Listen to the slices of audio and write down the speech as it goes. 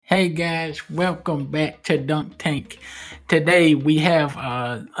Hey guys, welcome back to Dunk Tank. Today we have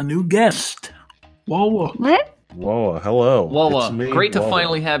a new guest, Wawa. What? Whoa, hello. Wawa, It's me, great to Wawa.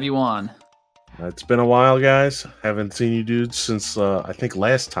 finally have you on. It's been a while, guys. Haven't seen you dudes since, I think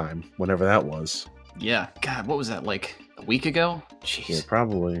last time, whenever that was. Yeah, God, what was that, like a week ago? Yeah, Jeez.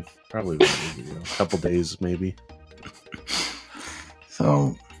 probably a week ago. A couple days, maybe.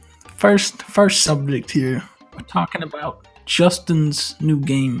 So, first subject here. We're talking about Justin's new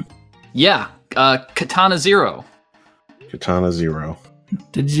game. Yeah, Katana Zero. Katana Zero.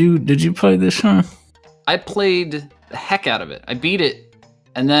 Did you play this one? I played the heck out of it. I beat it,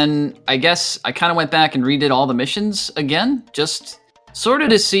 and then I guess I kind of went back and redid all the missions again, just sort of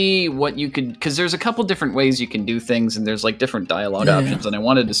to see what you could, because there's a couple different ways you can do things, and there's like different dialogue Yeah. options, and I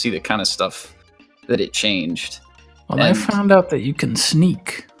wanted to see the kind of stuff that it changed. Well, I And- found out that you can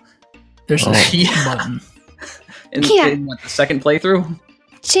sneak. There's a Oh. sneak Yeah. button. In what, the second playthrough?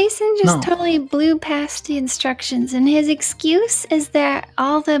 Jason just No. totally blew past the instructions, and his excuse is that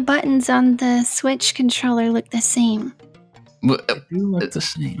all the buttons on the Switch controller look the same. They do look the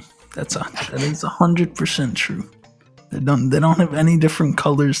same. That is 100% true. They don't have any different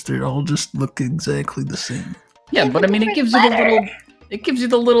colors. They all just look exactly the same. Yeah, but I mean, it gives you the little. It gives you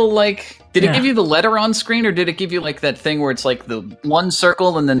the little like. Did Yeah. it give you the letter on screen, or did it give you like that thing where it's like the one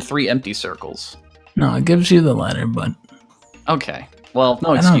circle and then three empty circles? No, it gives you the letter, but Okay. Well, no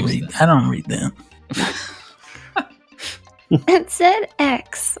I don't excuse. read. then. I don't read that. It said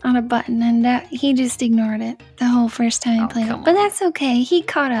X on a button, and he just ignored it the whole first time Oh, he played come it. But on. that's okay. He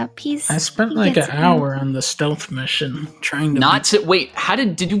caught up. I spent he like gets an it. hour on the stealth mission trying to Not to wait. How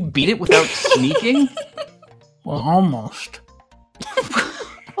did you beat it without sneaking? well, almost.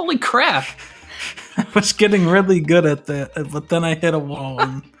 Holy crap! I was getting really good at that, but then I hit a wall.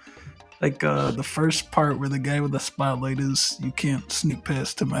 And, like the first part where the guy with the spotlight is, you can't sneak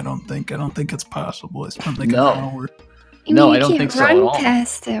past him. I don't think it's possible. I spent like No. an hour. You No, mean I you don't can't think so at run all.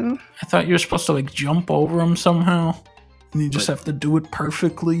 past him. I thought you were supposed to like jump over him somehow, and you just But- have to do it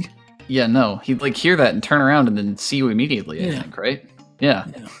perfectly. Yeah, no. He'd like hear that and turn around and then see you immediately. I Yeah. think, right? Yeah.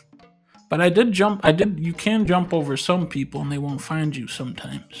 But I did jump. You can jump over some people, and they won't find you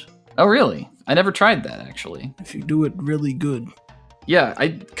sometimes Oh, really? I never tried that actually. if you do it really good. Yeah,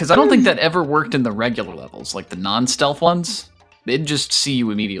 because I don't think that ever worked in the regular levels, like the non-stealth ones. They'd just see you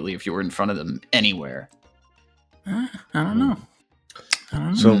immediately if you were in front of them anywhere. I don't know. I don't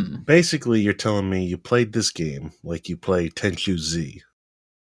know. So, Hmm. basically, you're telling me you played this game like you play Tenchu Z.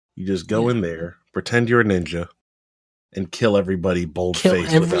 You just go Yeah. in there, pretend you're a ninja, and kill everybody Kill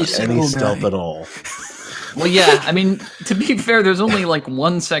bold-faced every without single any stealth guy. at all. Well, yeah, I mean, to be fair, there's only like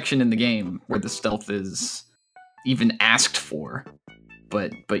one section in the game where the stealth is even asked for.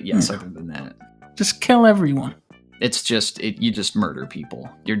 But yes, Yeah. other than that, Just kill everyone. it's just you just murder people.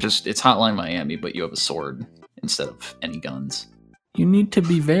 It's Hotline Miami, but you have a sword instead of any guns. You need to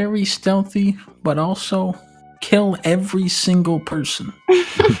be very stealthy, but also kill every single person.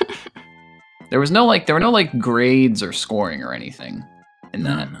 There were no grades or scoring or anything in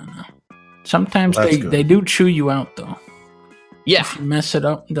No, that. no, no. Sometimes That's they, good. they do chew you out though. Yeah, If you mess it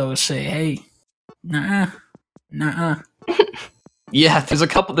up, they'll say, "Hey, nah." yeah. There's a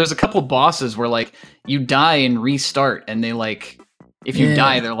couple bosses where like you die and restart, and they like if you Yeah.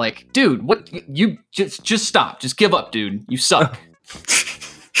 die, they're like, dude, what? You just stop, just give up, dude. You suck.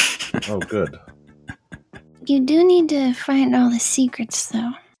 Oh, good. You do need to find all the secrets,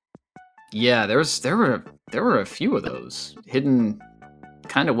 though. Yeah, there were a few of those hidden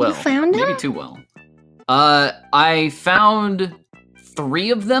kind of well. found maybe them? too well. I found 3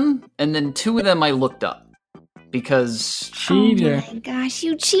 of them, and then 2 of them I looked up because Cheater. Oh my gosh,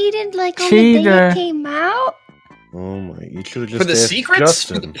 you cheated like on the Cheater. day it came out? Oh my! You should have just for the asked secrets,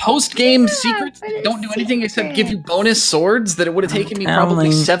 for the Justin. post-game Yeah, secrets, for the don't do anything except give you secrets. bonus swords that it would have I'm taken me probably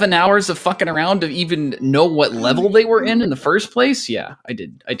telling- 7 hours of fucking around to even know what level they were in the first place. Yeah, I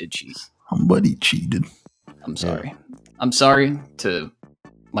did cheat. Somebody cheated. I'm sorry. I'm sorry to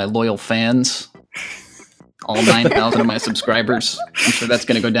my loyal fans, all 9,000 of my subscribers. I'm sure that's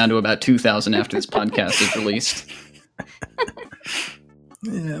going to go down to about 2,000 after this podcast is released.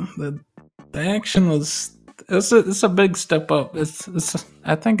 Yeah, the action was it's a big step up. It's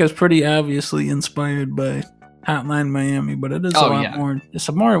I think it's pretty obviously inspired by Hotline Miami, but it is a Oh, lot yeah. more. It's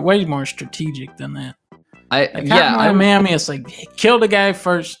way more strategic than that. Like Yeah, Hotline Miami, it's like kill the guy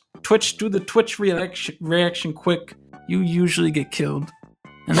first. Do the Twitch reaction quick. You usually get killed.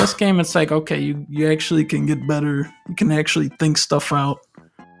 In this game, it's like okay, you actually can get better. You can actually think stuff out.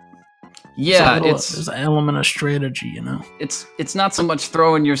 Yeah, there's an element of strategy, you know. It's not so much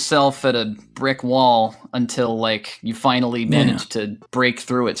throwing yourself at a brick wall until like you finally manage to break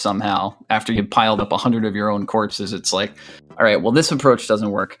through it somehow after you piled up 100 of your own corpses. It's like, all right, well, this approach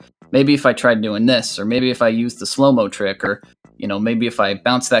doesn't work. Maybe if I tried doing this, or maybe if I used the slow-mo trick, or maybe if I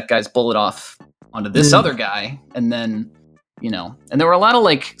bounce that guy's bullet off onto this other guy, and then and there were a lot of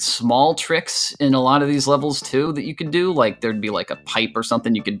like small tricks in a lot of these levels too that you could do. Like there'd be like a pipe or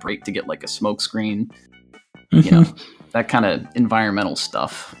something you could break to get like a smoke screen, that kind of environmental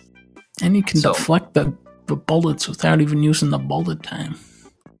stuff. And you can deflect the bullets without even using the bullet time.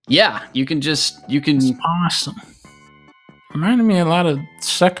 Yeah, you can. It's awesome. Reminded me a lot of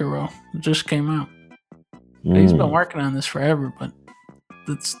Sekiro. It just came out. He's been working on this forever, but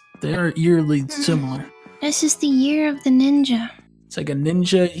they're eerily similar. This is the year of the ninja. It's like a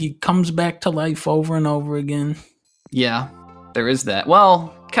ninja. He comes back to life over and over again. Yeah, there is that.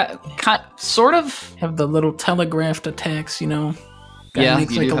 Well, sort of. Have the little telegraphed attacks, Guy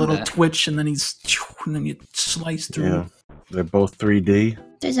makes like a little twitch, and then you slice through. Yeah, they're both 3D.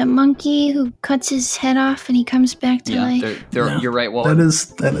 There's a monkey who cuts his head off, and he comes back to life. You're right. Well, that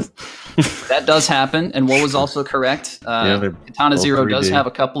is. That does happen, and what was also correct. Katana Zero 3D. Does have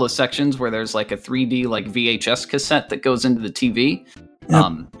a couple of sections where there's like a 3D like VHS cassette that goes into the TV.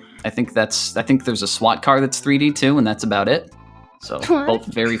 Yep. I think there's a SWAT car that's 3D too, and that's about it. So both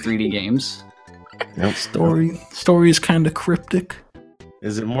very 3D games. Yep. Story is kind of cryptic.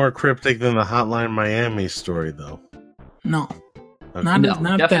 Is it more cryptic than the Hotline Miami story though? No. Okay. Not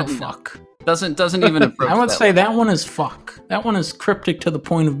that fuck. Doesn't even approach. I would say that one is fuck. That one is cryptic to the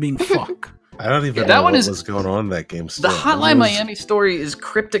point of being fuck. I don't even know what was going on in that game still. The Hotline Miami story is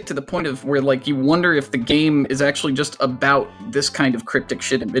cryptic to the point of where like you wonder if the game is actually just about this kind of cryptic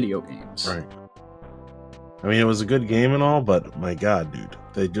shit in video games. Right. I mean, it was a good game and all, but my god, dude.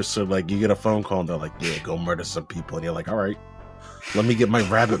 They just sort of like, you get a phone call and they're like, yeah, go murder some people. And you're like, all right, let me get my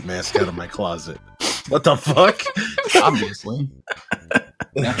rabbit mask out of my closet. What the fuck? Obviously.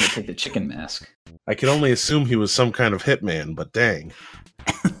 I'm not going to take the chicken mask. I can only assume he was some kind of hitman, but dang.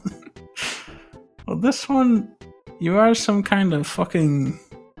 Well, this one, you are some kind of fucking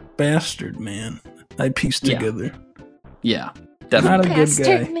bastard, man. I pieced together. Yeah, definitely. Not a bastard,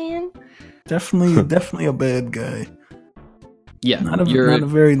 good guy. Man. Definitely a bad guy. Yeah, not a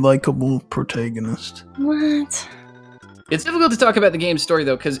very likable protagonist. What? It's difficult to talk about the game's story,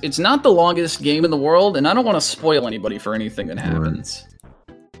 though, because it's not the longest game in the world, and I don't want to spoil anybody for anything that happens.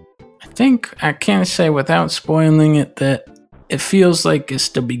 I think I can't say without spoiling it that it feels like it's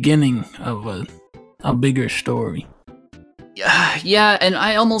the beginning of a bigger story. Yeah, and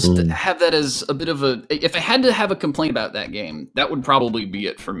I almost have that as a bit of a... If I had to have a complaint about that game, that would probably be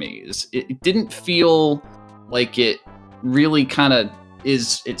it for me. It didn't feel like it really kind of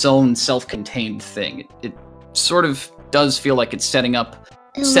is its own self-contained thing. It sort of does feel like it's setting up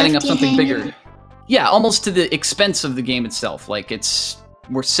something bigger. Yeah, almost to the expense of the game itself. Like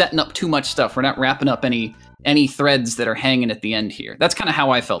we're setting up too much stuff. We're not wrapping up any threads that are hanging at the end here. That's kind of how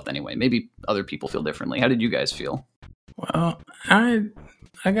I felt anyway. Maybe other people feel differently. How did you guys feel? Well, I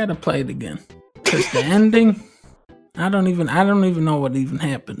gotta play it again. Cause the ending, I don't even know what even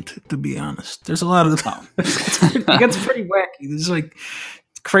happened. To be honest, there's a lot of it gets pretty wacky. There's like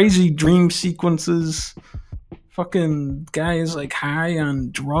crazy dream sequences. Fucking guy is like high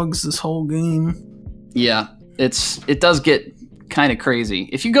on drugs this whole game. Yeah, it does get kind of crazy.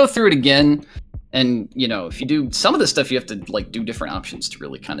 If you go through it again, and if you do some of the stuff, you have to like do different options to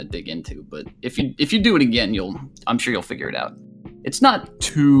really kind of dig into. But if you do it again, I'm sure you'll figure it out. It's not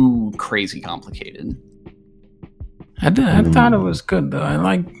too crazy complicated. I thought it was good though.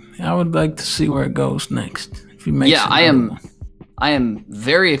 I would like to see where it goes next. If you make I am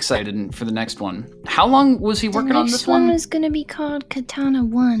very excited for the next one. How long was he working on this one? The next one was going to be called Katana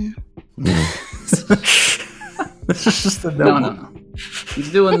 1. This is just a no.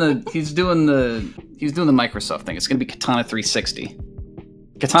 He's doing the Microsoft thing. It's going to be Katana 360.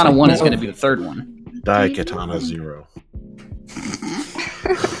 Katana 1 is going to be the third one. Katana Zero.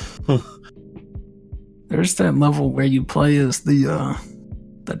 There's that level where you play as the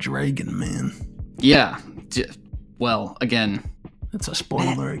Dragon Man. Yeah. Well, again, it's a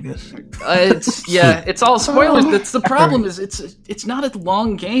spoiler, I guess. It's all spoilers. That's the problem. Is it's not a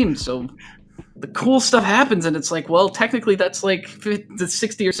long game, so the cool stuff happens, and it's like, well, technically that's like the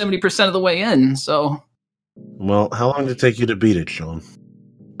 60 or 70% of the way in. So, well, how long did it take you to beat it, Sean?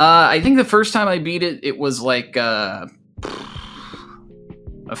 I think the first time I beat it, it was like a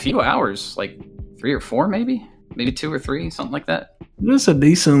few hours, like 3 or 4, maybe 2 or 3, something like that. It's a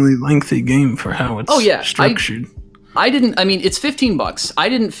decently lengthy game for how it's structured. I mean, it's $15. I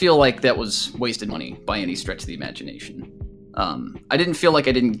didn't feel like that was wasted money by any stretch of the imagination. I didn't feel like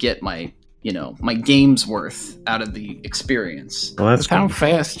I didn't get my game's worth out of the experience. Well, that's Like how good.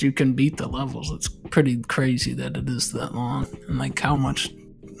 fast you can beat the levels. It's pretty crazy that it is that long, and like how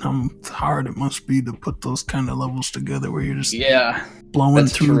hard it must be to put those kind of levels together where you're just Yeah, blowing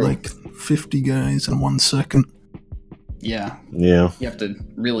that's through true. like 50 guys in 1 second. yeah. Yeah. You have to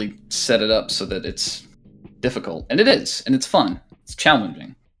really set it up so that it's difficult, and it is, and it's fun. It's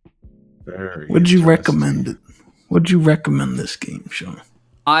challenging. Very Would you interesting. recommend it? Would you recommend this game, Sean?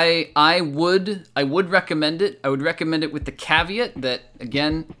 I would recommend it. I would recommend it with the caveat that,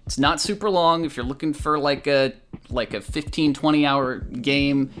 again, it's not super long. If you're looking for like a 15-20 hour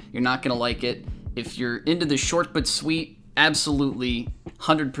game, you're not gonna like it. If you're into the short but sweet, absolutely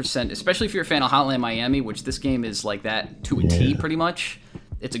 100%. Especially if you're a fan of Hotline Miami, which this game is like that to a T pretty much.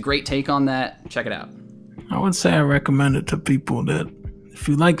 It's a great take on that. Check it out. I would say I recommend it to people that if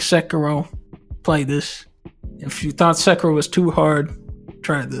you like Sekiro, play this. If you thought Sekiro was too hard,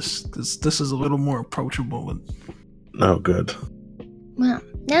 try this, because this is a little more approachable. No, good. Well,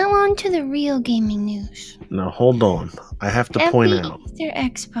 now on to the real gaming news. Now, hold on. I have to point out. Easter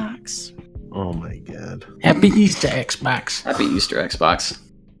Xbox. Oh, my God. Happy Easter, Xbox. Happy Easter, Xbox.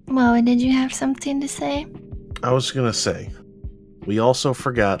 Well, did you have something to say? I was going to say, we also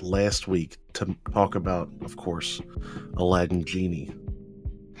forgot last week to talk about, of course, Aladdin Genie.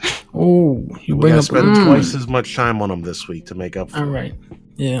 Oh, you We bring gotta up spend twice as much time on him this week to make up for All it. right.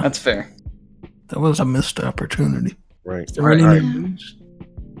 Yeah, That's fair. that was a missed opportunity. Right. Is there any All right. new news?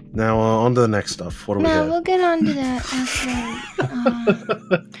 Now, on to the next stuff. What do we No, have? we'll get on to that after.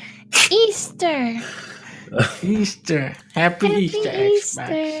 Easter. Easter. Happy Easter, Easter.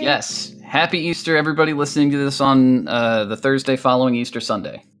 Xbox. Yes. Happy Easter, everybody listening to this on the Thursday following Easter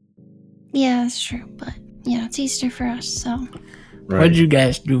Sunday. Yeah, that's true. But, it's Easter for us, so. What'd you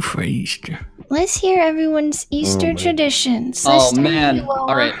guys do for Easter? Let's hear everyone's Easter my- traditions. Oh, Let's start man. with Woa.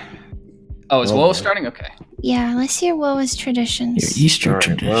 All right. Oh, is Oh, Woa boy. starting? Okay. Yeah, let's hear Woa's Your traditions. Easter All right,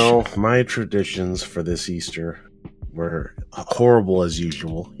 tradition. well, my traditions for this Easter were horrible as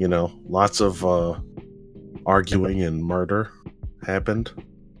usual. Lots of arguing and murder happened.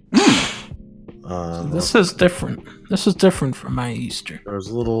 This is different. This is different from my Easter. There was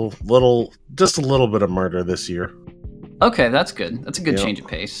just a little bit of murder this year. Okay, that's good. That's a good Yep. change of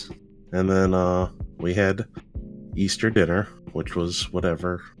pace. And then we had Easter dinner, which was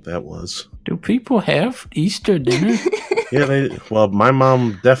whatever that was. Do people have Easter dinner? Yeah, my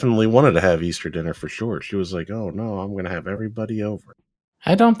mom definitely wanted to have Easter dinner for sure. She was like, "Oh no, I'm going to have everybody over."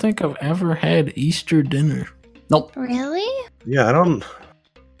 I don't think I've ever had Easter dinner. Nope. Really? Yeah, I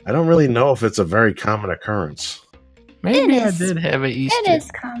don't really know if it's a very common occurrence. Maybe It I is. did have an Easter. It is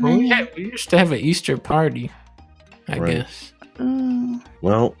Well, common. we used to have an Easter party, I Right. guess. Ooh.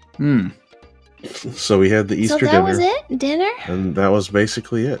 Well, Hmm. so we had the So Easter that dinner, was it? Dinner? and that was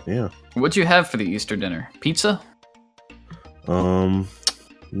basically it. Yeah. What'd you have for the Easter dinner? Pizza?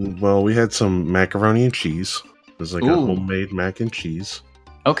 Well, we had some macaroni and cheese. It was like a Ooh. homemade mac and cheese,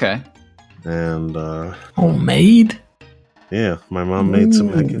 Okay. and Homemade? yeah, my mom made some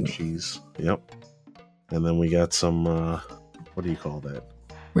mac and Ooh. cheese. Yep. And then we got some what do you call that?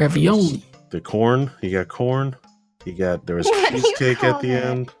 Ravioli. The corn. You got corn. There was What do you cheesecake call at the that?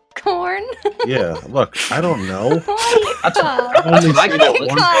 end. Corn? Yeah. Look, I don't know. What do you That's- call it? I've only That's what I seen call it it.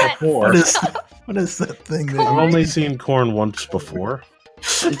 once before. What is that thing? I've That only seen corn once before.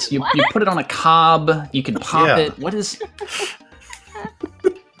 It's, you put it on a cob. You can pop Yeah. it. What is...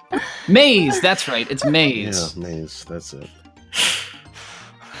 Maize. That's right. It's Yeah, maize. maize. That's it.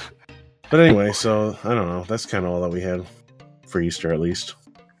 But anyway, so I don't know. That's kind of all that we had for Easter, at least.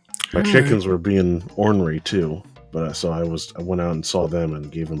 My Alright. chickens were being ornery too, but so I went out and saw them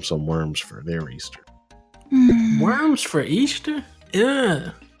and gave them some worms for their Easter. Hmm. Worms for Easter?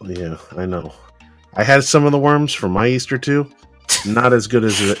 Yeah. Yeah, I know. I had some of the worms for my Easter too. Not as good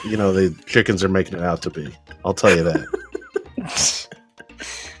as the chickens are making it out to be. I'll tell you that.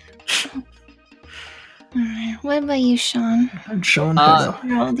 Alright, what about you, Sean? Sean Uh, had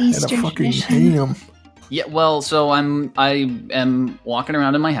Your old a Easter fucking tradition. ham. Yeah, well, so I am walking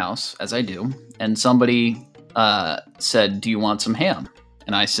around in my house, as I do, and somebody said, "Do you want some ham?"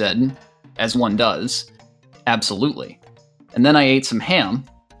 And I said, as one does, absolutely. And then I ate some ham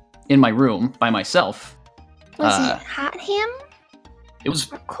in my room by myself. Was Uh, it hot ham It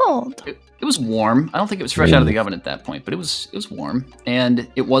was or cold? it was warm. I don't think it was fresh out of the oven at that point, but it was warm, and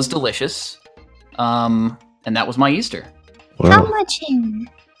it was delicious. And that was my Easter. How Well, much ham?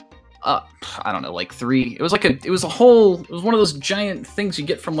 I don't know, like 3. It was one of those giant things you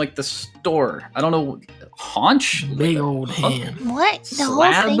get from like the store. I don't know, haunch? Big old ham. What? The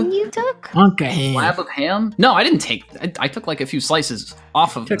Slab? whole thing you took? Hunk of ham. Slab of ham? No, I didn't take. I took like a few slices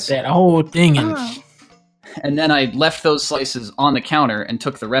off of Took this, that whole thing and Oh. and then I left those slices on the counter and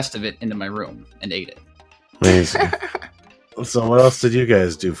took the rest of it into my room and ate it. Amazing. So what else did you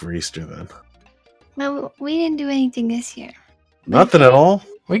guys do for Easter then? Well, we didn't do anything this year. Nothing at all?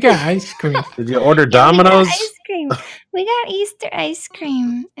 we got ice cream. Did you order Yeah, we got Domino's? ice cream. We got Easter ice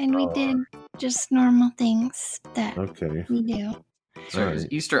cream, and we Oh. did just normal things that Okay. we do. So is Alright.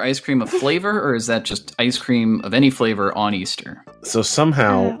 Easter ice cream a flavor, or is that just ice cream of any flavor on Easter? So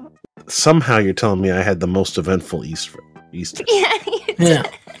somehow you're telling me I had the most eventful Easter. Yeah. Yeah.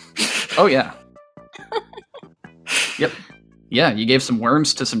 Oh yeah. Yep. Yeah, you gave some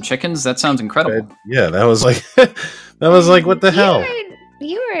worms to some chickens. That sounds incredible. Yeah, that was like what the hell?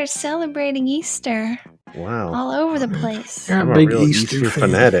 You were celebrating Easter Wow. all over the place. You're I'm a a big real Easter, Easter fan.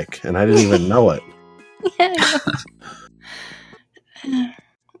 fanatic, and I didn't even know it. Yeah.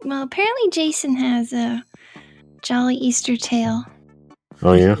 Well, apparently Jason has a jolly Easter tale.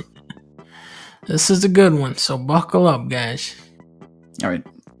 Oh yeah. This is a good one, so buckle up, guys. All right.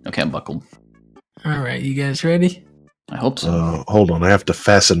 Okay, I'm buckled. All right, you guys ready? I hope so. Hold on, I have to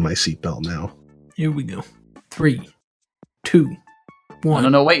fasten my seatbelt now. Here we go. 3, 2,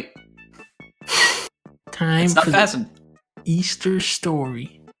 1. No, wait. Time It's not for fastened. the Easter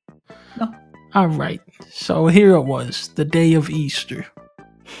story. No. All right. So here it was, the day of Easter.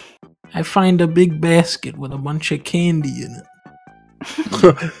 I find a big basket with a bunch of candy in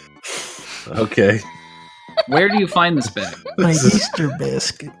it. Okay. Where do you find this bag? My This is- Easter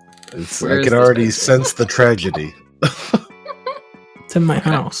basket. Where I is can this already basket? sense the tragedy. It's in my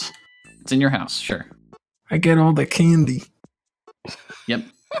house. It's in your house, sure. I get all the candy. Yep.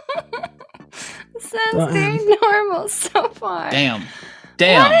 Sounds very normal so far. Damn.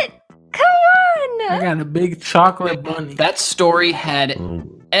 Damn. What? Come I on! got a big chocolate bunny. That story had Oh,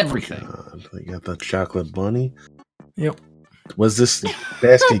 everything. God. They got the chocolate bunny. Yep. Was this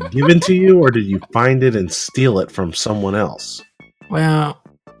basket given to you, or did you find it and steal it from someone else? Well,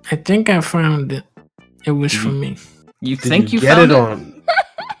 I think I found it. It was for me. You Did think you get found it it? on?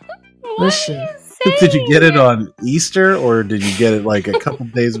 What Listen. are you Did you get it saying? on Easter, or did you get it like a couple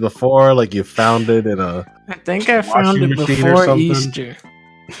days before? Like you found it in a I think I found Washing it machine or before something? Easter,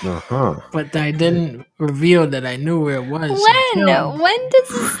 But I didn't reveal that I knew where it was. When? until- When does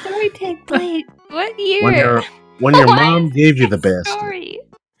the story take place? What year? when your Why mom is gave you the this basket, story?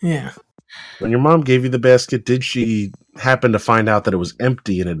 Yeah. when your mom gave you the basket, did she happen to find out that it was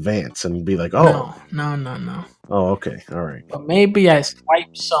empty in advance and be like, "Oh, No. oh, okay, all right, But maybe I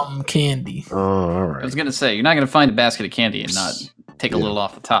swiped some candy. oh, all I right." was gonna say you're not gonna find a basket of candy and not take a Yeah. little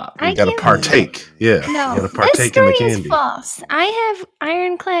off the top. I You got to can't- partake. Yeah, No, you got to this partake in story the is candy. false. I have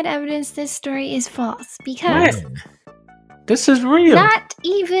ironclad evidence this story is false because What? This is real. not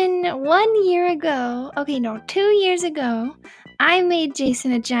even 1 year ago, okay, no, 2 years ago, I made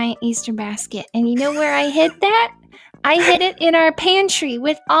Jason a giant Easter basket. And you know where I hid that? I hid it in our pantry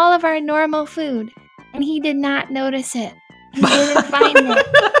with all of our normal food. And he did not notice it. He didn't find it.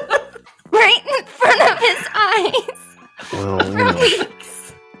 Right in front of his eyes Well, for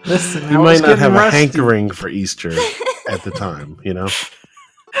weeks. Listen, I you was might not have getting a rusty. hankering for Easter at the time. He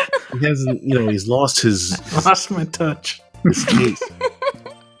hasn't. He's lost his Lost my touch. taste.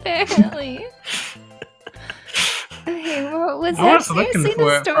 Apparently. Okay, well, was I that was looking seriously for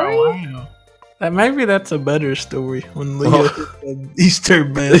the it for a story? while. Maybe that's a better story when Leah Oh. hit the Easter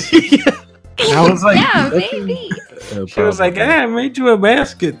basket. I was like, Yeah, looking- maybe. She was like, "Hey, I made you a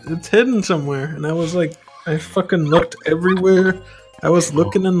basket. It's hidden somewhere." And I was like, I fucking looked everywhere. I was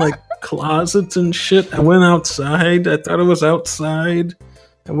looking in like closets and shit. I went outside. I thought it was outside.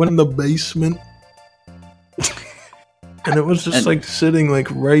 I went in the basement. And it was just And- like sitting like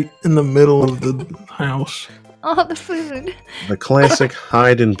right in the middle of the house. All the food. The classic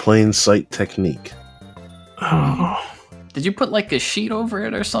hide in plain sight technique. Oh, Did you put like a sheet over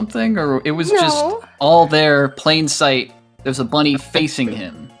it or something, or it was just No, all there, plain sight? There's a bunny facing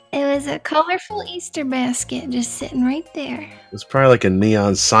him. it was a colorful Easter basket just sitting right there. There's probably like a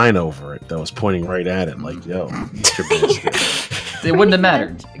neon sign over it that was pointing right at it, like, "Yo, Easter basket." It wouldn't have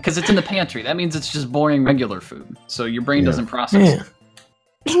mattered because it's in the pantry. That means it's just boring regular food, so your brain Yeah. doesn't process yeah.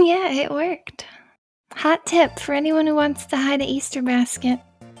 it. Yeah, it worked. Hot tip for anyone who wants to hide an Easter basket.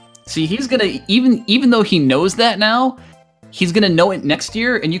 See, he's gonna even though he knows that now, he's gonna know it next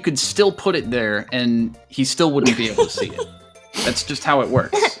year, and you could still put it there, and he still wouldn't be able to see it. That's just how it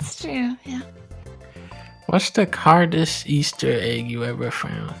works. That's true, yeah. What's the hardest Easter egg you ever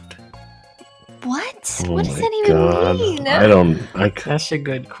found? What? Oh What does my that even God. mean? That's a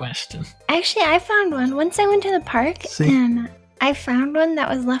good question. Actually, I found one. Once I went to the park See? and I found one that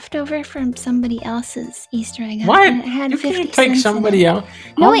was left over from somebody else's Easter egg. What? And it had You 50 can't take cents somebody in it. out.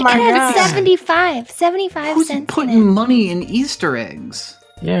 No, Oh it my had God. 75 Who's cents putting in it. money in Easter eggs?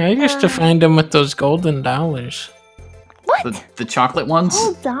 Yeah, I used to find them with those golden dollars. What? The chocolate ones?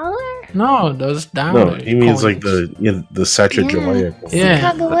 Whole dollar? No, those No, dollars. he means like coins. the Sacagawea. Yeah.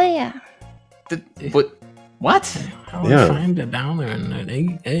 Kagawaya. What? How would Yeah. I find a dollar in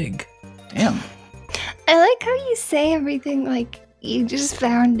an egg? Damn. I like how you say everything like you just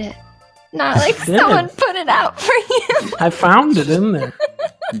found it. Not like I did. someone put it out for you. I found it in there.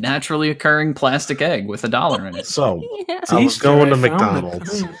 Naturally occurring plastic egg with $1 in it. So Yeah. It's I was Easter, going to I found it.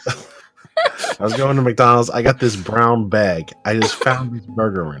 McDonald's. I was going to McDonald's. I got this brown bag. I just found this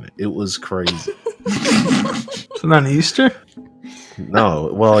burger in it. It was crazy. Is it on Easter? No,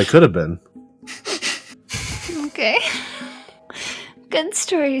 well, it could have been. Okay. Good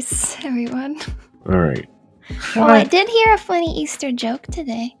stories, everyone. All right. Oh, I did hear a funny Easter joke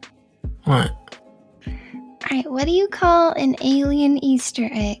today. What? Alright, what do you call an alien Easter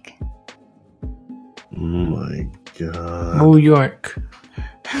egg? Oh my God. New York.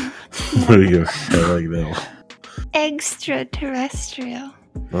 New York. I like that one. Extraterrestrial.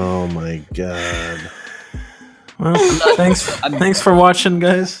 Oh my God. Well, thanks for watching,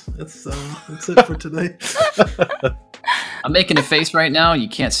 guys. That's it for today. I'm making a face right now. You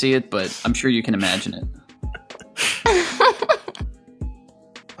can't see it, but I'm sure you can imagine it.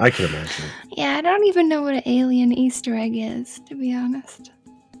 I can imagine. Yeah, I don't even know what an alien Easter egg is, to be honest.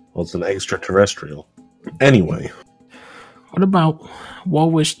 Well, it's an extraterrestrial. Anyway, What about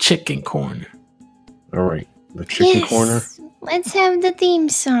Woa's Chicken Corner? all right. The chicken corner. Let's have the theme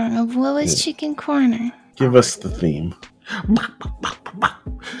song of Woa's Yeah. Chicken Corner. Give us the theme.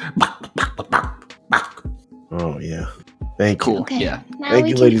 Oh yeah. Thank you. Cool. Okay, Yeah. now Thank we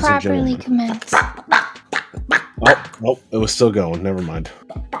you, can ladies and properly gentlemen. commence. Oh, it was still going. Never mind.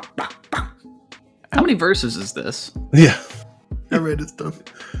 How many verses is this? Yeah. All right, it's done.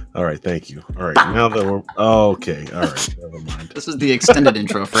 All right. Thank you. All right. Now that we're okay. All right. Never mind. This is the extended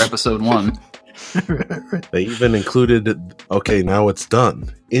intro for episode 1. They even included. Okay. Now it's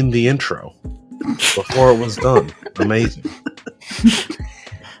done in the intro. Before it was done. Amazing.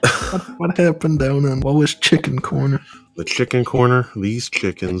 What happened down on Woa's Chicken Corner? The chicken corner. These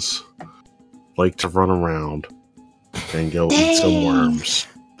chickens like to run around and go eat some Dang. worms.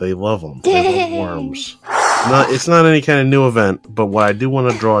 They love them. They love Dang. worms. It's not any kind of new event, but what I do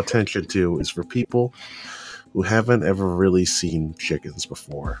want to draw attention to is for people who haven't ever really seen chickens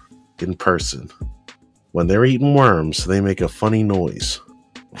before in person. When they're eating worms, they make a funny noise.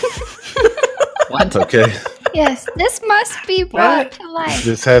 What? Okay? Yes, this must be brought to life.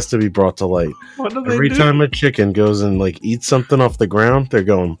 This has to be brought to light. What do they Every do? time a chicken goes and like eats something off the ground, they're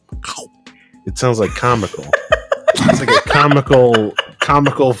going. It sounds like comical. It's like a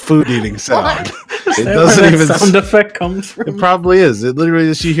comical food eating sound. Is It that doesn't where even. that sound effect comes It from. probably is. It literally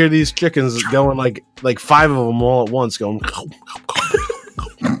is. You hear these chickens going like 5 of them all at once going.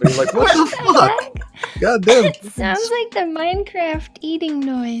 And you're like, what the fuck? God damn. It sounds like the Minecraft eating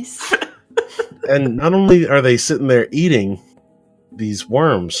noise. And not only are they sitting there eating these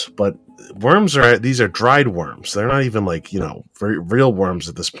worms, but these are dried worms. They're not even like, real worms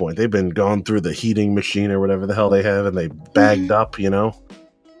at this point. They've been gone through the heating machine or whatever the hell they have, and they bagged up, Yeah.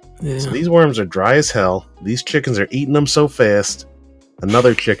 So these worms are dry as hell. These chickens are eating them so fast.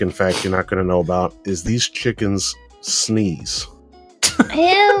 Another chicken fact you're not going to know about is these chickens sneeze.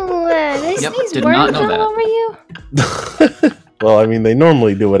 Ew, they Yep, sneeze did not worms know all that. over you? Well, I mean, they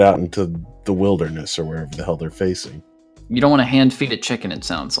normally do it out into the wilderness or wherever the hell they're facing. You don't want to hand feed a chicken, it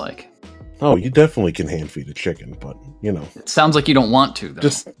sounds like. Oh, you definitely can hand feed a chicken, but, It sounds like you don't want to, though.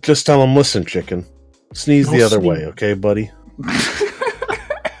 just tell them, listen, chicken, sneeze No the other sneeze. way, okay, buddy?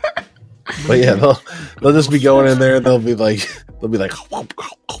 But yeah, they'll just be going in there and they'll be like, and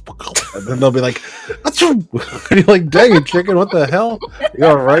then they'll be like, achoo! You're like, dang it, chicken, what the hell? You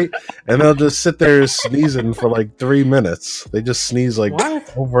all right? And they'll just sit there sneezing for like 3 minutes. They just sneeze like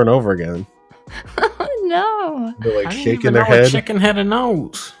What? over and over again. Oh, no. They're like I didn't shaking even their know a head. chicken had a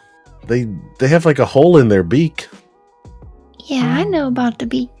nose. They have like a hole in their beak. Yeah, I know about the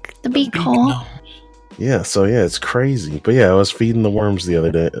beak Beak hole. nose. Yeah, so yeah, it's crazy. But yeah, I was feeding the worms the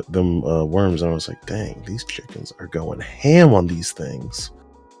other day, worms, and I was like, dang, these chickens are going ham on these things.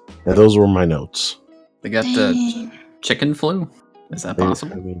 And those were my notes. They got the Dang. chicken flu? Is that I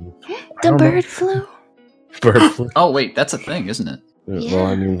possible? mean, I The don't know. bird flu? Bird flu. Oh, wait, that's a thing, isn't it? Well,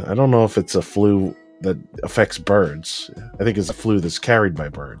 I mean, I don't know if it's a flu that affects birds. I think it's a flu that's carried by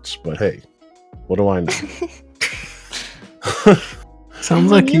birds. But hey, What do I know?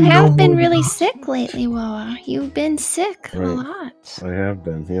 Sounds like you know have been more really than us. sick lately, Woa. You've been sick a Right. lot. I have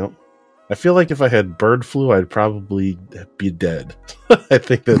been, yep. I feel like if I had bird flu, I'd probably be dead. I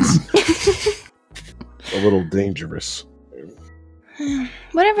think that's a little dangerous.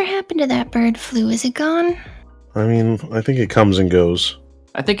 Whatever happened to that bird flu? Is it gone? I mean, I think it comes and goes.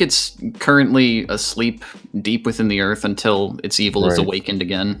 I think it's currently asleep deep within the earth until its evil is Right. awakened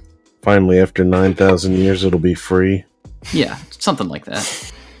again. Finally, after 9,000 years, it'll be free. Yeah, something like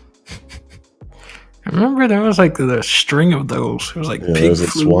that. I remember there was like a string of those. It was like Yeah, pig was it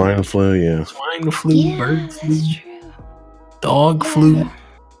flu, swine flu? Yeah. swine flu, Yeah, bird flu, that's true. dog flu.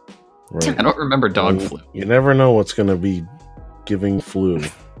 Right. I don't remember dog You- flu. You never know what's going to be giving flu.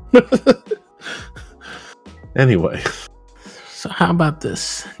 Anyway. So how about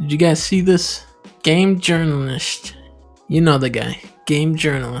this? Did you guys see this? Game journalist. You know the guy. Game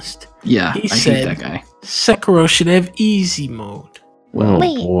journalist. Yeah, He I said- hate that guy. Sekiro should have easy mode. Oh,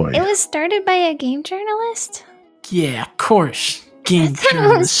 Wait, boy. it was started by a game journalist? Yeah, of course. I Game thought it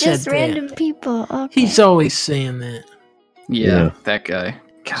journalist was said just random that. people. Okay. He's always saying that. Yeah, Yeah. that guy.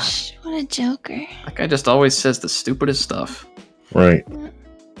 God, Gosh, what a joker. that guy just always says the stupidest stuff. Right.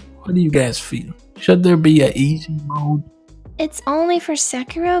 What do you guys feel? Should there be a easy mode? It's only for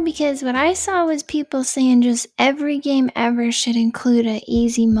Sekiro because what I saw was people saying just every game ever should include a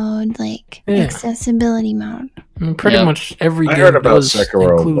easy mode, like Yeah. accessibility mode. I mean, pretty Yeah. much every I game heard about does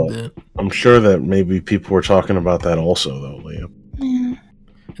Sekiro, include but- that. I'm sure that maybe people were talking about that also, though, Liam. Yeah.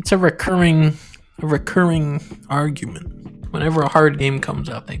 It's a recurring argument. Whenever a hard game comes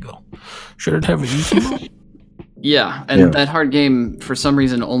out, they go, "Should it have an easy mode?" Yeah, and Yeah. that hard game, for some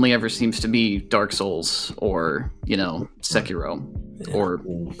reason, only ever seems to be Dark Souls or, Sekiro. Or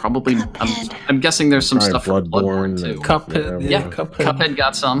probably, Cuphead. I'm guessing there's some Probably stuff for Bloodborne Bloodborne, too. and- Cuphead, Yeah, Cuphead. Cuphead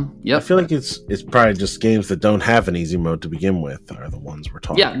got some. I Yep. feel like it's probably just games that don't have an easy mode to begin with are the ones we're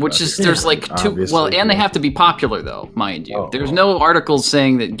talking Yeah, about. which is, here. there's like two, Obviously, well, and they yeah. have to be popular, though, mind you. Oh, There's oh. no articles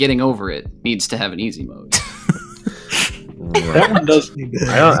saying that getting over it needs to have an easy mode. Right. That one does need to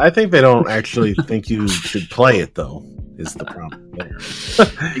have. I think they don't actually think you should play it, though, is the problem there.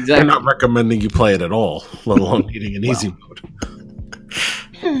 They're Exactly. not recommending you play it at all, let alone needing an easy mode.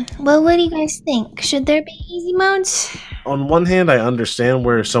 Well, what do you guys think? Should there be easy modes? On one hand, I understand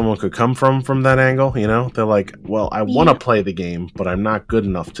where someone could come from that angle, you know? They're like, well, I want to Yeah. play the game, but I'm not good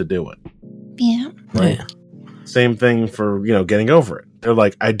enough to do it. Yeah. Yeah. Same thing for, getting over it. They're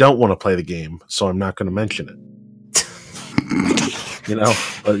like, I don't want to play the game, so I'm not going to mention it.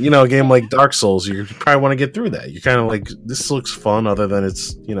 But a game like Dark Souls, you probably want to get through that. You're kind of like, this looks fun, other than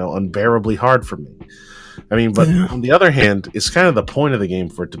it's unbearably hard for me. I mean, but Yeah. on the other hand, it's kind of the point of the game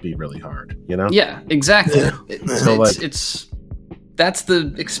for it to be really hard. Yeah, exactly. Yeah. So, That's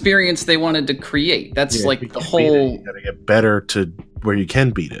the experience they wanted to create. That's Yeah, like you the can't beat it. whole, You gotta get better to where you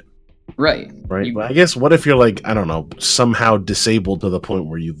can beat it, right. right? You- But I guess what if you're like, I don't know, somehow disabled to the point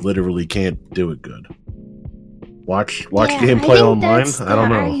where you literally can't do it good? Watch Yeah, gameplay I think online. that's I don't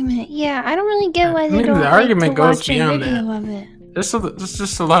the know. Argument. Yeah, I don't really get why they mean, don't the like argument to goes watch a beyond video of it. There's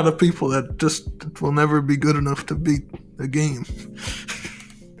just a lot of people that just will never be good enough to beat a game.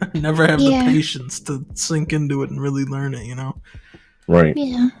 Never have Yeah. the patience to sink into it and really learn it, Right?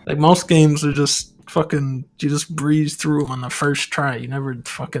 Yeah. Like most games are just fucking, you just breeze through them on the first try. You never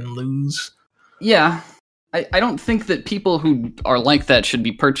fucking lose. Yeah. I don't think that people who are like that should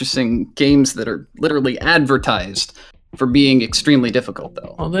be purchasing games that are literally advertised for being extremely difficult,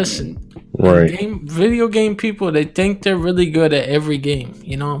 though. Well, listen, Right. video game people, they think they're really good at every game,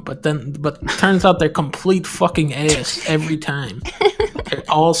 but turns out they're complete fucking ass every time. They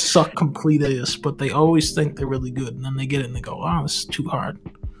all suck complete ass, but they always think they're really good, and then they get it and they go, "Oh, this is too hard."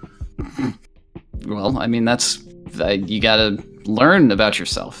 Well, I mean, you gotta learn about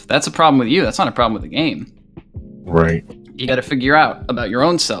yourself. That's a problem with you. That's not a problem with the game. Right. You gotta figure out about your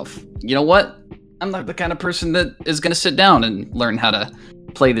own self. You know what? I'm not the kind of person that is gonna sit down and learn how to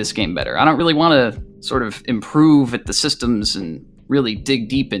play this game better. I don't really want to sort of improve at the systems and really dig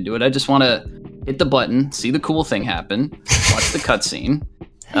deep into it. I just want to hit the button, see the cool thing happen, watch the cutscene,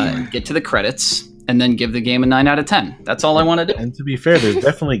 get to the credits, and then give the game a 9 out of 10. That's all I want to do. And to be fair, there's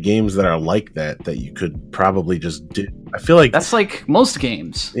definitely games that are like that you could probably just do. I feel like That's like most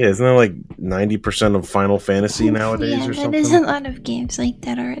games. yeah, isn't that like 90% of Final Fantasy nowadays Yeah, or that something? is a lot of games like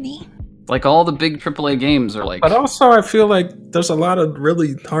that already. Like all the big AAA games are like. But also, I feel like there's a lot of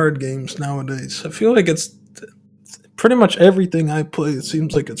really hard games nowadays. I feel like it's pretty much everything I play. It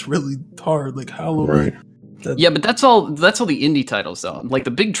seems like it's really hard, like Hollow Knight. Right. Yeah, but that's all the indie titles though. Like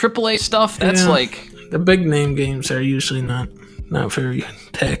the big AAA stuff, that's Yeah. like The big name games are usually not very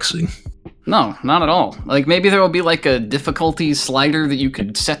taxing. No, not at all. Like maybe there will be like a difficulty slider that you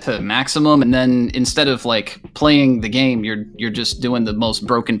could set to maximum, and then instead of like playing the game, you're just doing the most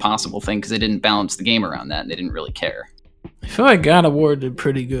broken possible thing because they didn't balance the game around that and they didn't really care. I feel like God of War did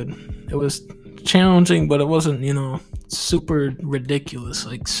pretty good. It was challenging, but it wasn't, super ridiculous.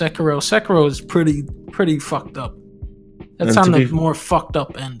 Like Sekiro is pretty fucked up. That's on the more fucked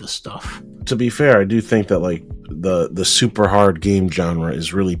up end of stuff. To be fair, I do think that like the super hard game genre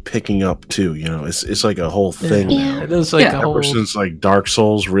is really picking up too. It's like a whole thing now. It is like a Ever whole. since like Dark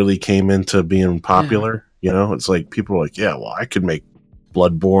Souls really came into being popular, it's like people are like, yeah, well, I could make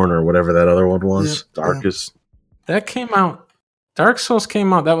Bloodborne or whatever that other one was, Darkest. That came out. Dark Souls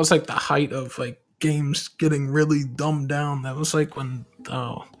came out. That was like the height of like games getting really dumbed down. That was like when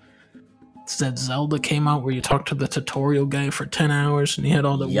that Zelda came out, where you talked to the tutorial guy for 10 hours, and he had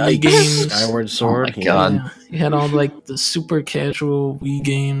all the Wii games. Skyward Sword. Oh my god! Yeah. He had all like the super casual Wii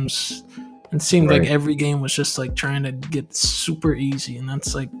games. It seemed like every game was just like trying to get super easy, and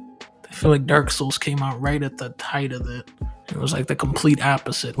that's like, I feel like Dark Souls came out right at the height of it. It was like the complete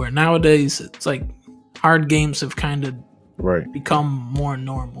opposite, where nowadays it's like hard games have kind of become more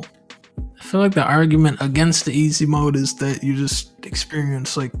normal. I feel like the argument against the easy mode is that you just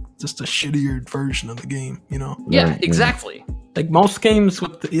experience like just a shittier version of the game, Yeah, exactly. Like most games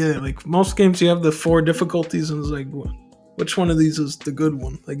most games you have the 4 difficulties, and it's like, which one of these is the good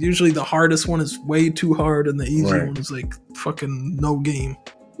one? Like usually the hardest one is way too hard, and the easy one is like fucking no game.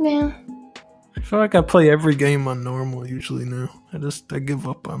 Yeah. I feel like I play every game on normal usually now. I give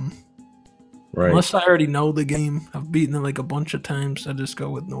up on. Unless I already know the game, I've beaten it like a bunch of times, I just go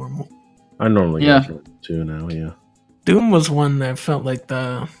with normal. I normally go for it too now, Doom was one that felt like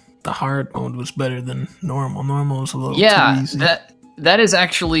the hard mode was better than normal. Normal was a little too easy. That is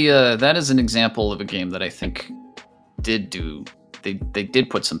actually that is an example of a game that I think they did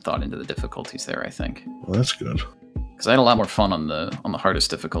put some thought into the difficulties there, I think. Well, that's good. Because I had a lot more fun on the hardest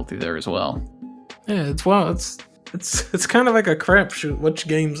difficulty there as well. Yeah, it's kind of like a crapshoot. Which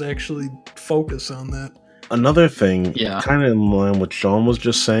games actually focus on that? Another thing, kind of in line with what Sean was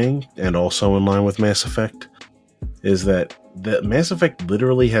just saying, and also in line with Mass Effect, is that Mass Effect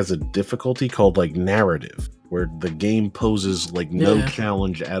literally has a difficulty called like narrative, where the game poses like no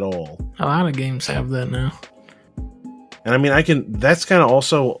challenge at all. A lot of games have that now. And I mean, that's kind of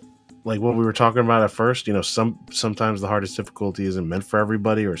also like what we were talking about at first. Sometimes the hardest difficulty isn't meant for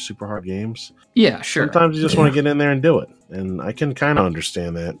everybody, or super hard games. Yeah, sure. Sometimes you just want to get in there and do it, and I can kind of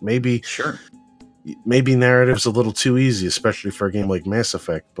understand that. Maybe narrative's a little too easy, especially for a game like Mass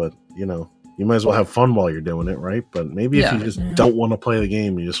Effect, but you might as well have fun while you're doing it, right? But maybe if you just don't want to play the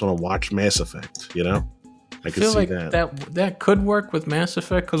game, you just want to watch Mass Effect, I could feel see like that. That could work with Mass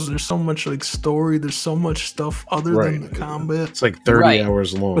Effect, because there's so much like story, there's so much stuff other than the combat. It's like 30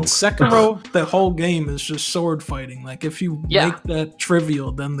 hours long. But Sekiro, the whole game is just sword fighting. Like if you make that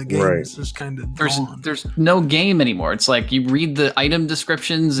trivial, then the game is just kind of gone. There's no game anymore. It's like you read the item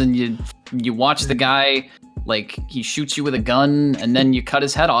descriptions and you watch the guy, like he shoots you with a gun and then you cut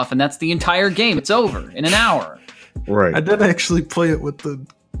his head off, and that's the entire game. It's over in an hour. Right. I did actually play it with the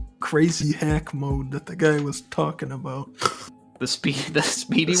crazy hack mode that the guy was talking about. The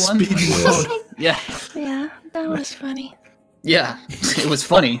speedy one? Mode. Yeah. Yeah, that was funny. Yeah, it was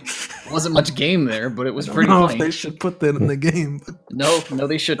funny. There wasn't much game there, but it was pretty I don't know funny. if they should put that in the game. But No,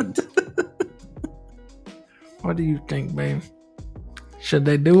 they shouldn't. what do you think, babe? Should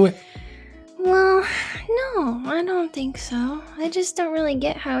they do it? Well, no, I don't think so. I just don't really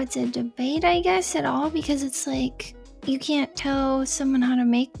get how it's a debate, I guess, at all, because it's like you can't tell someone how to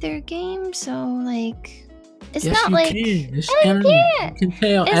make their game, so like it's yes, not you like can. It's I internet. can't. You can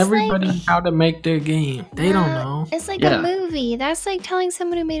tell It's everybody like- how to make their game. They don't know. It's like Yeah. a movie. That's like telling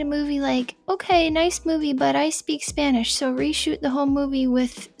someone who made a movie, like, okay, nice movie, but I speak Spanish, so reshoot the whole movie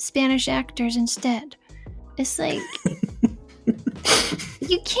with Spanish actors instead. It's like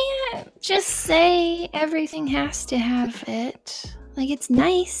you can't just say everything has to have it. Like, it's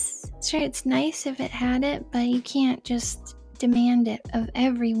nice. Sure, it's nice if it had it, but you can't just demand it of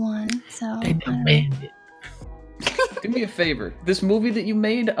everyone. So They I don't know. demand it. Do me a favor. This movie that you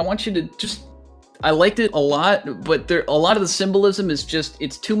made, I want you to just... I liked it a lot, but a lot of the symbolism is just...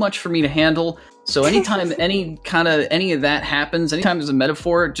 It's too much for me to handle. So anytime any of that happens, anytime there's a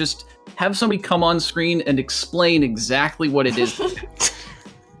metaphor, just have somebody come on screen and explain exactly what it is.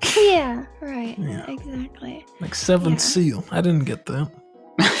 Yeah, right. Yeah. Exactly. Like Seventh Yeah. Seal. I didn't get that.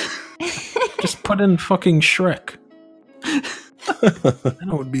 Just put in fucking Shrek. That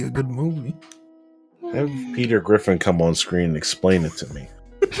would be a good movie. Have Peter Griffin come on screen and explain it to me.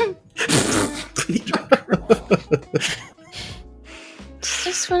 It's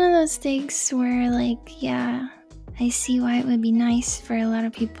just just one of those things where, like, yeah, I see why it would be nice for a lot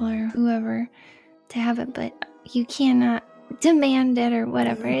of people or whoever to have it, but you cannot demand it or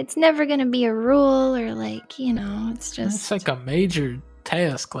whatever. It's never gonna be a rule or, like, you know, it's just. It's like a major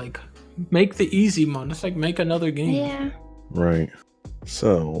task. Like, make the easy mode. It's like make another game. Yeah. Right.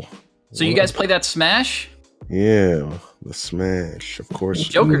 So you guys play that Smash? Yeah, the Smash, of course.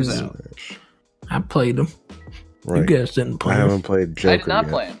 Joker's the out. Smash. I played them. Right. You guys didn't play I them. haven't played Joker I did not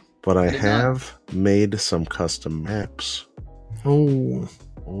yet, play him. but I did not. have made some custom maps. Oh,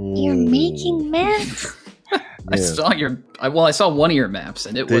 You're Ooh. making maps? I saw I saw one of your maps,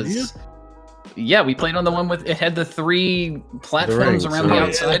 and it Did was. you? Yeah, we played on the one with it had the 3 platforms rings, around the right.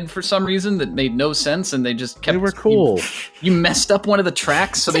 outside for some reason that made no sense, and they just kept. They were cool. You messed up one of the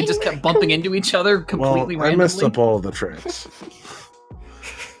tracks, so they just kept bumping into each other completely Well, I randomly. messed up all of the tracks.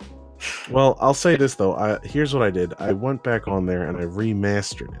 Well, I'll say this though. Here's what I did. I went back on there and I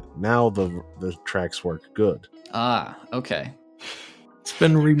remastered it. Now the tracks work good. Ah, okay. it's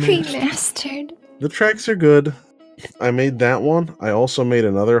been remade. Remastered. The tracks are good. I made that one. I also made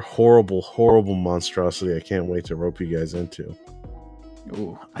another horrible, horrible monstrosity. I can't wait to rope you guys into.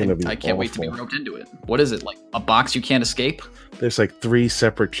 Ooh, Gonna be I can't wait to be awful. roped into it. What is it, like a box you can't escape? There's like 3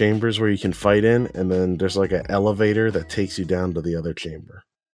 separate chambers where you can fight in, and then there's like an elevator that takes you down to the other chamber.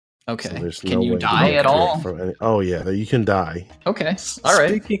 Okay. So there's Can no you way to die get at all? from oh yeah, you can die. Okay. All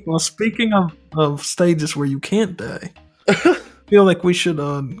right. Speaking of stages where you can't die, I feel like we should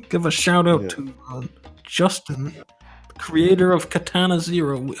give a shout out Yeah. to Justin, creator of Katana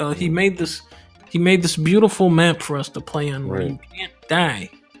Zero. He made this beautiful map for us to play on where Right. you can't die.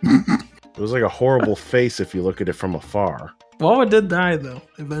 It was like a horrible face if you look at it from afar. Well, I did die though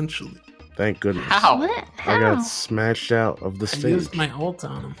eventually. Thank goodness. How? What? I How? got smashed out of the I stage. used my ult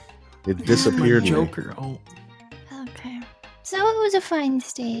on him. It My disappeared. Me. Joker ult. Okay. So it was a fine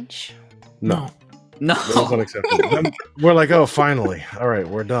stage. No, No. that was unacceptable. Then we're like, oh, finally. All right,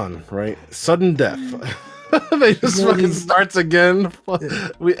 we're done. Right? Sudden death. They just fucking starts again.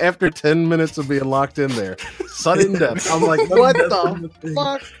 We after 10 minutes of being locked in there. Sudden death. I'm like, what the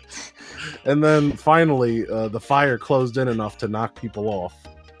fuck? And then finally, the fire closed in enough to knock people off.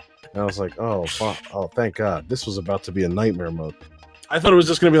 And I was like, oh, fuck. Oh, thank God. This was about to be a nightmare mode. I thought it was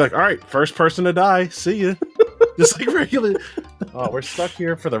just going to be like, all right, first person to die. See ya. Just like regular. Oh, we're stuck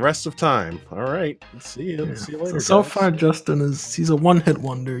here for the rest of time. All right. See you. Yeah. See you later. So guys. far, Justin he's a one-hit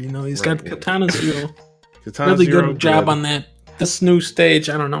wonder. You know, he's Right, got yeah. Katana Zero. Katana Really Zero, good job good. on that. This new stage,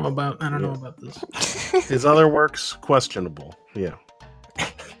 I don't know about this. His other works, questionable. Yeah.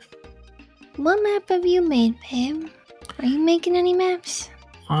 What map have you made, babe? Are you making any maps?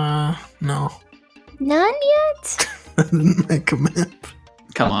 No. None yet? I didn't make a map.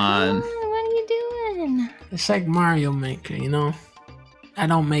 Come on. Oh, what are you doing? It's like Mario Maker, you know? I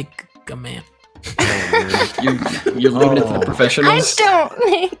don't make a map. You're leaving it to the Oh. I professionals. don't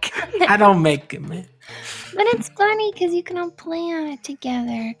make I don't make a map. But it's funny because you can all play on it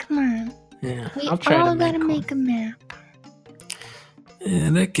together. Come on. Yeah, We I'll try all to gotta make one. make a map. Yeah,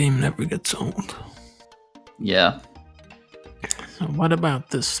 that game never gets old. Yeah. So what about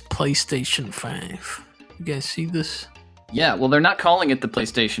this PlayStation 5? You guys see this? Yeah, well, they're not calling it the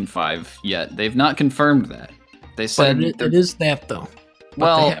PlayStation 5 yet. They've not confirmed that. They But said it is that though. But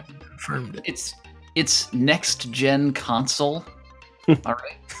Well, they haven't confirmed it. it's next gen console. All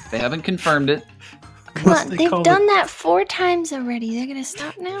right, they haven't confirmed it. Unless But they they've call done it- that 4 times already. They're gonna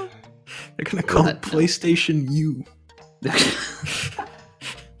stop now? They're gonna call it PlayStation U.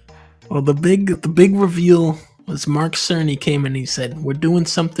 Well, the big reveal was Mark Cerny came and he said, "We're doing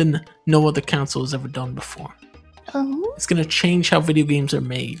something no other console has ever done before. Oh? It's gonna change how video games are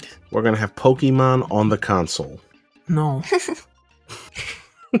made." We're going to have Pokemon on the console. No,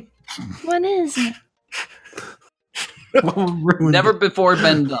 What is it? Ruined Never it. before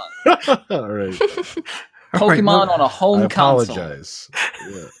been done. All right. All right, Pokemon look, on a home I console, apologize.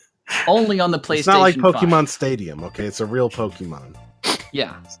 Yeah. only on the PlayStation. It's not like 5. Pokemon Stadium, okay? It's a real Pokemon.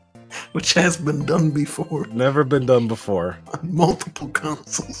 Yeah, which has been done before Never been done before. on multiple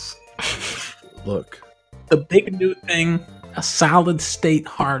consoles. Look. The big new thing: a solid state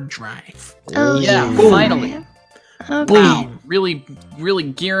hard drive. Oh, Yeah, Boom. finally. Okay. Boom, really, really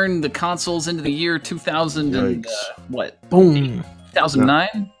gearing the consoles into the year 2000 and Yikes. boom.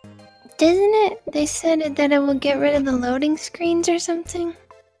 2009. Doesn't it? They said that it will get rid of the loading screens or something?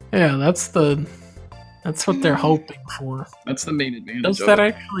 Yeah, that's what they're hoping for. That's the main advantage. Does of that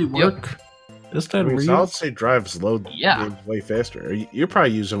it. actually work? Is I that mean, real? solid state drives load Yeah. games way faster. You're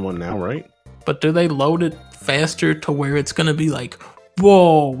probably using one now, right? But do they load it faster to where it's gonna be like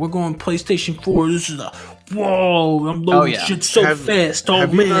whoa, we're going PlayStation 4. This is a whoa. I'm loading yeah. shit so fast. Oh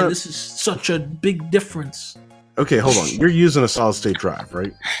have you man, not- this is such a big difference. Okay, hold on. You're using a solid state drive,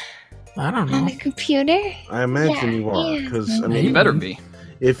 right? I don't On know. a computer? I imagine you are, Yeah. because I You mean, better be.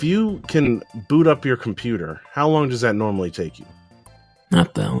 if you can boot up your computer, how long does that normally take you?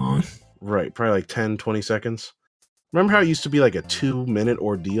 Not that long. Right, probably like 10, 20 seconds. Remember how it used to be like a 2-minute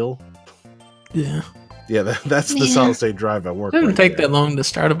ordeal? Yeah, Yeah, that's the Yeah. solid state drive at work. it doesn't right take there. that long to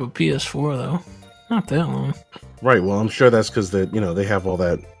start up a PS4 though. Not that long. Right, well, I'm sure that's because they have all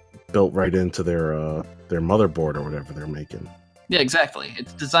that built right into their motherboard or whatever they're making. Yeah, exactly.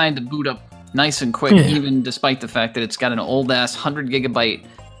 It's designed to boot up nice and quick, Yeah. even despite the fact that it's got an old ass 100 gigabyte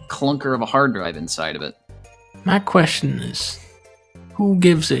clunker of a hard drive inside of it. My question is, who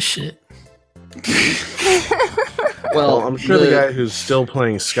gives a shit? Well, I'm sure the guy who's still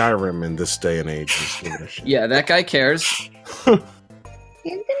playing Skyrim in this day and age is giving a shit. Yeah, that guy cares. You're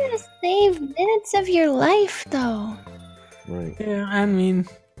gonna save minutes of your life, though. Right. Yeah, I mean,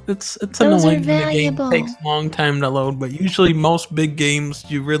 it's Those are annoying. The game valuable. takes a long time to load, but usually most big games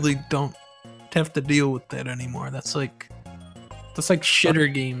you really don't have to deal with that anymore. That's like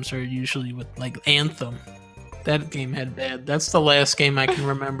shitter games are usually with like Anthem. That game had bad. That's the last game I can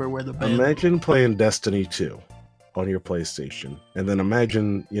remember where the bad. Imagine playing Destiny 2 on your PlayStation, and then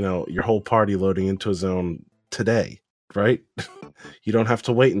imagine, your whole party loading into a zone today, right? You don't have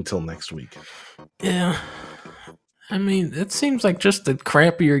to wait until next week. Yeah. I mean, it seems like just the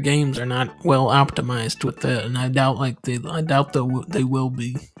crappier games are not well optimized with that, and I doubt they will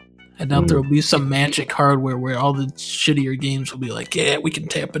be. I doubt there will be some magic hardware where all the shittier games will be like, yeah, we can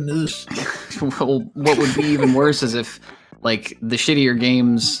tap into this. Well, what would be even worse is if, like, the shittier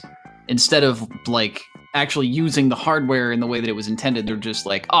games, instead of, like, actually using the hardware in the way that it was intended, they're just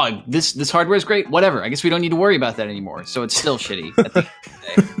like, oh, this hardware is great, whatever. I guess we don't need to worry about that anymore. So it's still shitty. At the end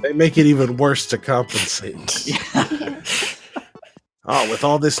of the day. They make it even worse to compensate. Oh, with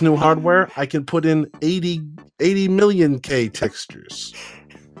all this new hardware, I can put in 80 million K textures.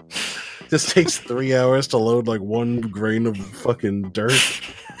 Just takes 3 hours to load like 1 grain of fucking dirt.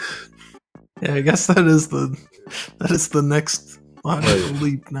 Yeah, I guess that is the next logical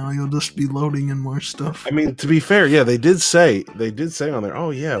leap. Now you'll just be loading in more stuff. I mean, to be fair, yeah, they did say on there, oh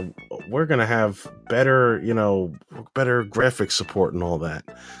yeah, we're gonna have better graphics support and all that.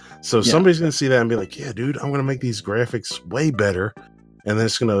 So somebody's gonna see that and be like, yeah, dude, I'm gonna make these graphics way better. And then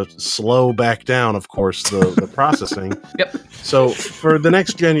it's gonna slow back down, of course, the processing. Yep. So for the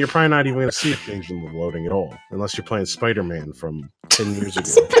next gen, you're probably not even gonna see a change in the loading at all, unless you're playing Spider-Man from 10 years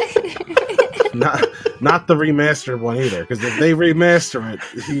ago. Not the remastered one either, because if they remaster it,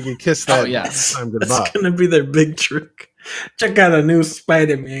 you can kiss that. Oh, yes. time goodbye. That's gonna be their big trick. Check out a new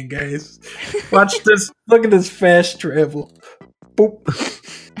Spider-Man, guys. Watch this. Look at this fast travel. Boop.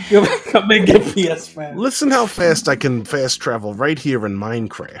 Come and get PS5. Listen how fast I can fast travel right here in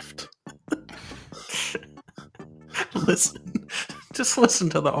Minecraft. Listen. Just listen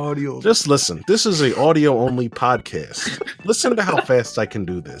to the audio. Just listen. This is a audio only podcast. Listen to how fast I can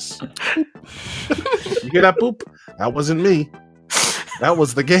do this. You hear that boop? That wasn't me. That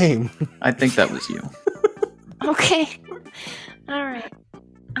was the game. I think that was you. Okay. All right.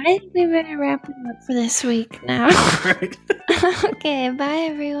 I think we better wrap it up for this week now. Right. Okay, bye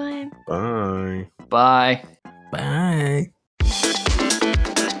everyone. Bye. Bye. Bye.